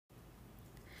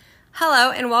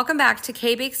Hello, and welcome back to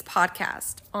K-Bake's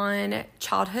podcast on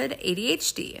childhood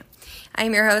ADHD.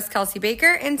 I'm your host, Kelsey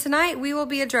Baker, and tonight we will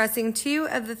be addressing two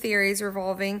of the theories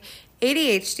revolving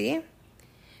ADHD.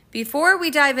 Before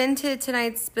we dive into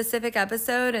tonight's specific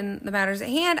episode and the matters at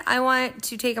hand, I want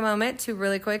to take a moment to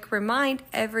really quick remind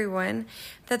everyone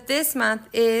that this month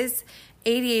is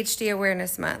ADHD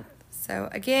Awareness Month. So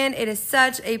again, it is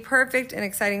such a perfect and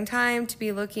exciting time to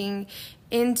be looking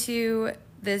into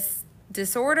this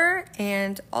disorder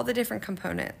and all the different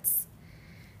components.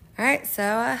 All right,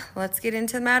 so let's get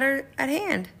into the matter at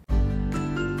hand.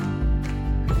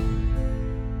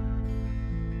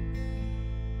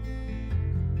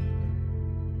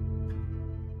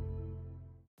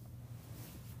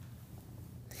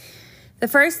 The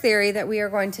first theory that we are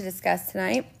going to discuss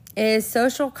tonight is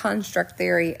social construct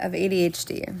theory of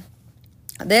ADHD.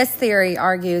 This theory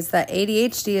argues that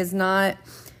ADHD is not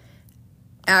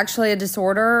actually a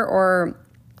disorder or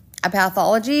a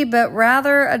pathology, but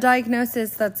rather a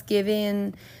diagnosis that's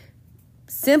given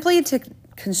simply to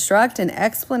construct an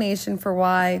explanation for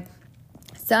why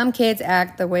some kids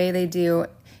act the way they do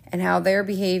and how their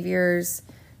behaviors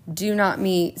do not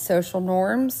meet social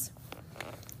norms.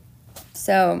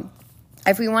 So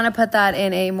if we want to put that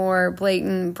in a more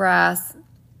blatant, brass,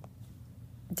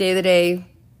 day-to-day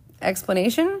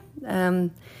explanation,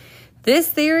 this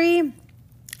theory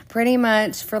pretty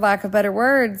much, for lack of better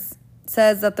words,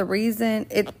 says that the reason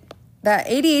that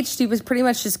ADHD was pretty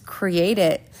much just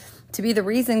created to be the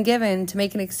reason given to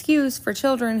make an excuse for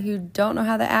children who don't know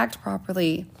how to act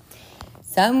properly.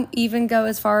 Some even go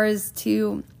as far as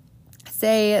to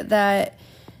say that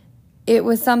it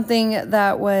was something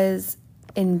that was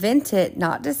invented,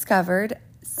 not discovered,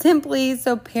 simply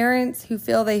so parents who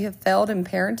feel they have failed in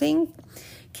parenting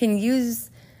can use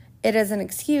it as an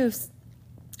excuse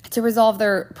to resolve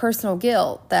their personal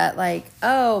guilt that, like,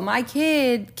 oh, my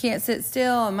kid can't sit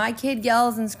still and my kid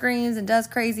yells and screams and does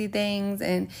crazy things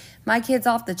and my kid's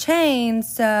off the chain,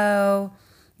 so,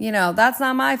 that's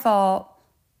not my fault.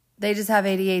 They just have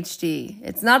ADHD.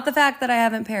 It's not the fact that I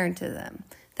haven't parented them.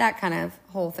 That kind of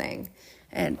whole thing.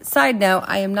 And side note,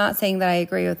 I am not saying that I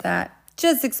agree with that,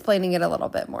 just explaining it a little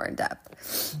bit more in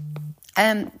depth.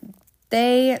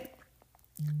 They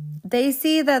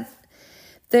see that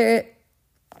they're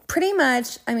pretty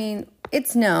much,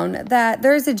 it's known that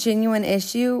there's a genuine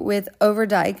issue with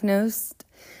overdiagnosed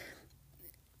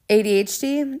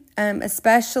ADHD,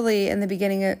 especially in the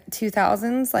beginning of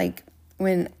 2000s, like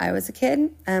when I was a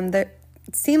kid. That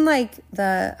it seemed like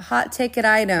the hot ticket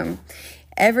item.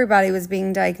 Everybody was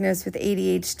being diagnosed with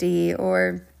ADHD,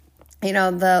 or,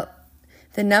 the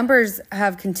numbers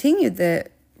have continued to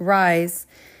rise.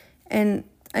 And,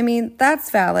 that's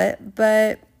valid,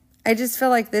 but I just feel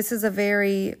like this is a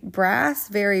very brass,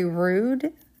 very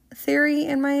rude theory,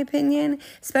 in my opinion,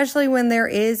 especially when there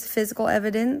is physical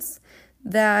evidence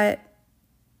that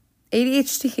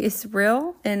ADHD is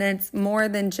real and it's more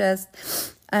than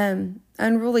just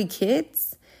unruly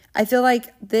kids. I feel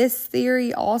like this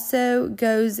theory also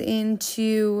goes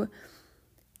into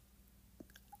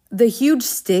the huge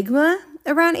stigma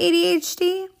around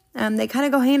ADHD. They kind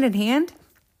of go hand in hand.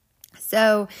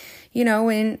 So,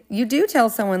 when you do tell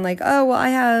someone like, oh, well, I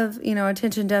have,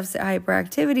 attention deficit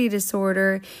hyperactivity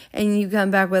disorder, and you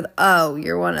come back with, oh,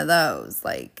 you're one of those,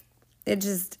 like,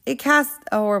 it casts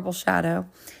a horrible shadow.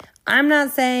 I'm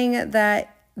not saying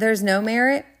that there's no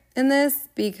merit in this,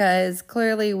 because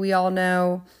clearly we all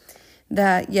know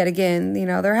that, yet again,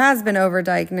 there has been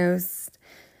overdiagnosed.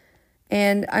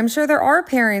 And I'm sure there are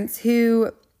parents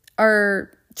who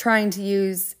are trying to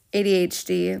use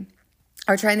ADHD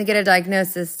or trying to get a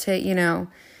diagnosis to,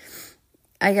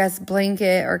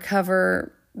 blanket or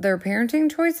cover their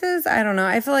parenting choices. I don't know.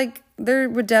 I feel like there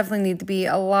would definitely need to be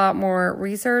a lot more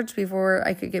research before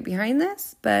I could get behind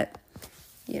this. But,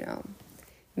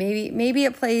 maybe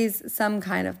it plays some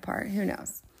kind of part. Who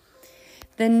knows?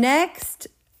 The next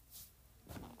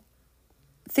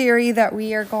theory that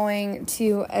we are going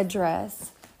to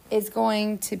address is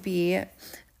going to be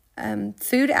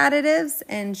food additives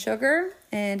and sugar,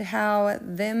 and how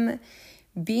them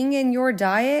being in your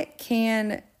diet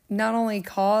can not only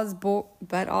cause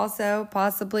but also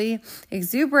possibly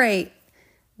exuberate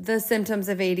the symptoms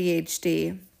of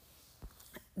ADHD.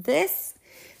 This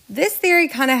theory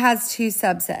kind of has two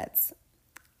subsets.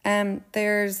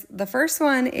 There's the first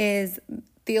one is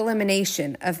the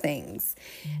elimination of things.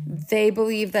 They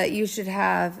believe that you should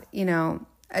have,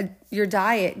 your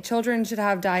diet. Children should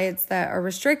have diets that are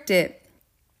restricted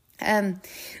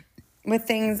with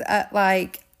things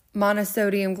like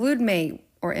monosodium glutamate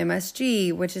or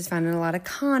MSG, which is found in a lot of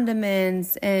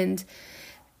condiments, and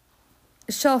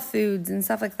shelf foods and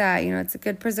stuff like that. It's a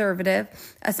good preservative.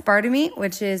 Aspartame,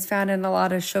 which is found in a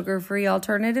lot of sugar-free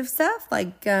alternative stuff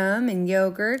like gum and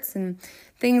yogurts and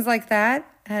things like that.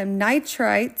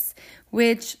 Nitrites,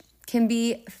 which can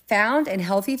be found in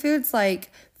healthy foods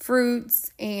like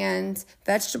fruits and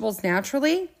vegetables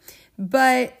naturally.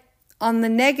 But on the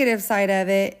negative side of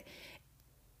it,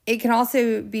 it can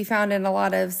also be found in a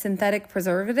lot of synthetic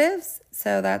preservatives.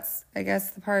 So that's, I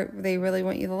guess, the part they really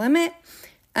want you to limit.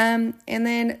 And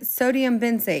then sodium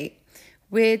benzoate,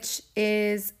 which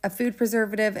is a food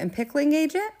preservative and pickling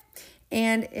agent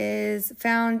and is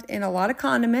found in a lot of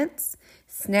condiments,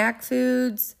 snack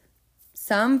foods,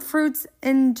 some fruits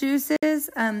and juices.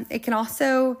 It can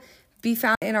also be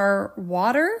found in our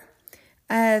water,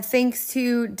 thanks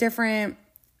to different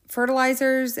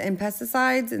fertilizers and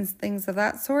pesticides and things of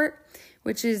that sort,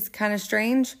 which is kind of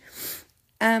strange.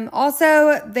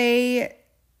 Also,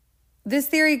 this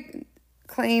theory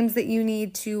claims that you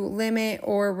need to limit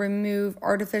or remove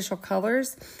artificial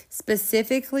colors,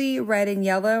 specifically red and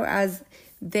yellow, as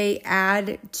they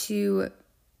add to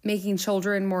making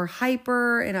children more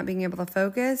hyper and not being able to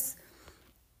focus.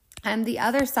 And the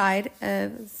other side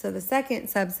so the second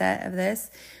subset of this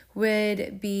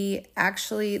would be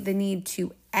actually the need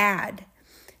to add,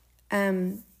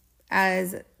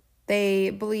 as they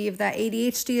believe that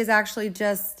ADHD is actually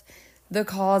just the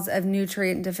cause of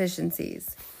nutrient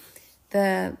deficiencies.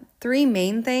 The three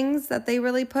main things that they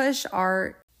really push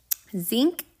are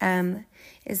zinc,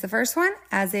 is the first one,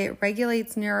 as it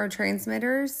regulates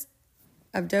neurotransmitters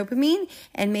of dopamine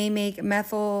and may make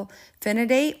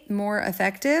methylphenidate more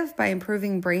effective by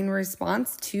improving brain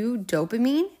response to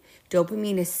dopamine.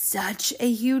 Dopamine is such a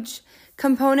huge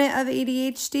component of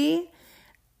ADHD.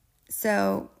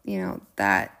 So,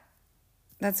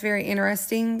 that's very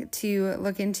interesting to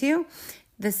look into.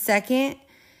 The second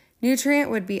nutrient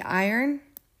would be iron,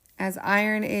 as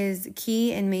iron is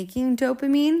key in making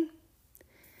dopamine.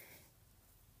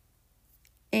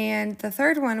 And the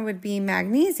third one would be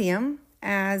magnesium,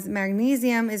 as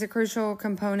magnesium is a crucial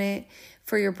component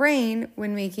for your brain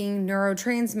when making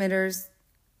neurotransmitters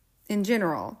in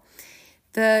general.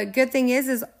 The good thing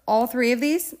is all three of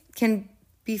these can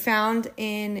be found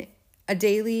in a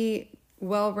daily,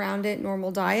 well-rounded,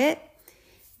 normal diet.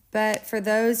 But for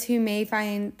those who may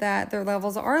find that their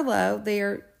levels are low, they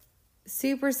are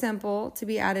super simple to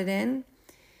be added in.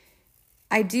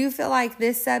 I do feel like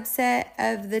this subset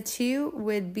of the two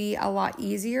would be a lot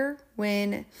easier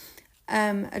when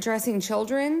addressing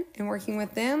children and working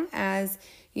with them, as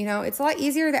it's a lot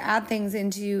easier to add things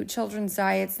into children's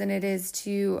diets than it is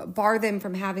to bar them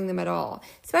from having them at all,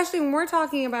 especially when we're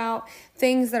talking about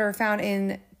things that are found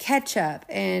in ketchup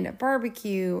and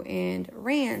barbecue and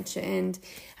ranch. And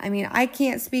I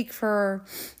can't speak for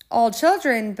all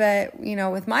children, but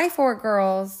with my 4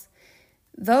 girls,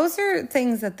 those are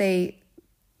things that they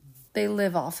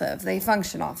live off of, they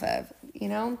function off of,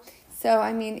 So,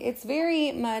 it's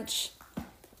very much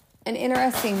an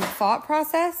interesting thought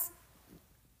process.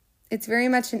 It's very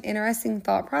much an interesting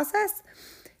thought process.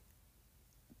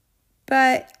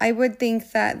 But I would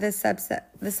think that the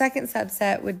second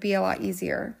subset would be a lot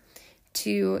easier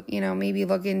to, maybe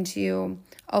look into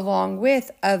along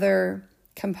with other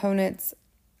components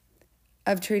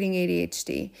of treating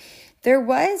ADHD. There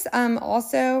was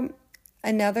also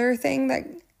another thing that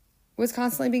was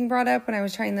constantly being brought up when I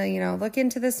was trying to, look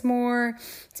into this more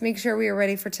to make sure we were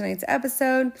ready for tonight's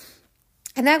episode.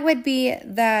 And that would be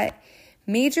that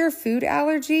major food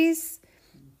allergies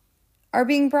are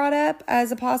being brought up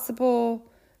as a possible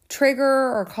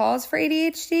trigger or cause for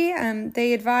ADHD.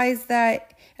 They advise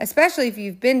that, especially if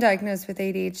you've been diagnosed with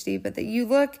ADHD, but that you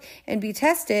look and be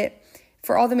tested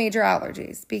for all the major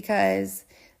allergies, because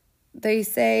they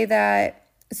say that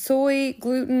soy,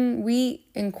 gluten, wheat,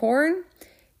 and corn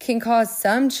can cause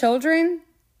some children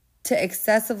to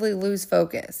excessively lose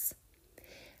focus.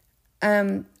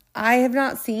 I have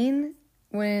not seen,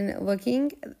 when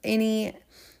looking, any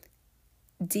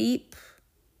deep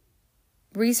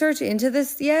research into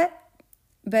this yet,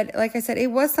 but like I said, it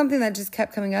was something that just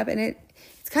kept coming up, and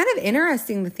it's kind of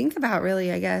interesting to think about,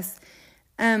 really, I guess.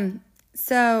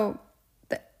 So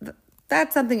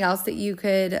that's something else that you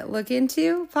could look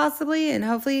into, possibly, and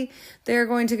hopefully they're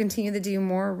going to continue to do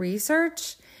more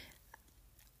research.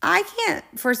 I can't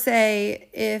foresay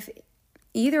if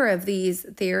either of these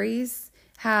theories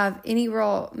have any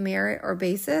real merit or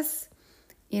basis,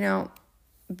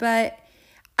 but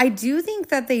I do think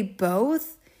that they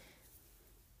both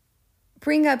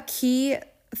bring up key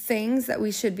things that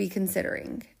we should be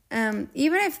considering. Even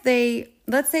if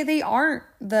let's say they aren't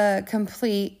the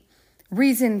complete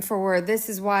reason for this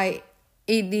is why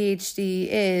ADHD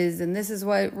is, and this is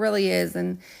what it really is,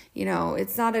 and, you know,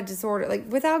 it's not a disorder.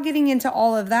 Like, without getting into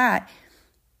all of that,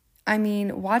 I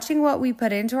mean, watching what we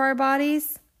put into our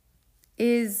bodies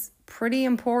is pretty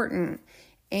important.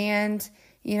 And,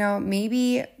 you know,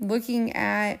 maybe looking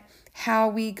at how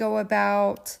we go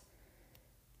about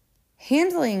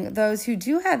handling those who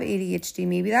do have ADHD.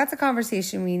 Maybe that's a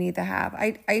conversation we need to have.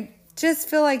 I just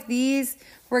feel like these,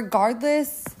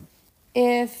 regardless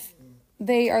if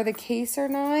they are the case or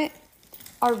not,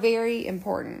 are very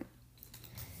important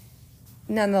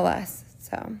nonetheless.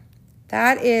 So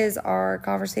that is our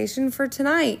conversation for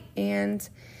tonight. And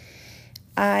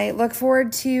I look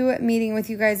forward to meeting with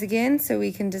you guys again so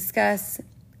we can discuss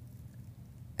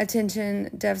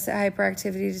attention deficit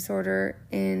hyperactivity disorder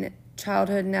in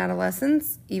childhood and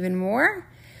adolescence even more.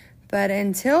 But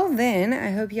until then,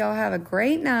 I hope y'all have a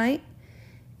great night.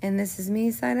 And this is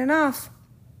me signing off.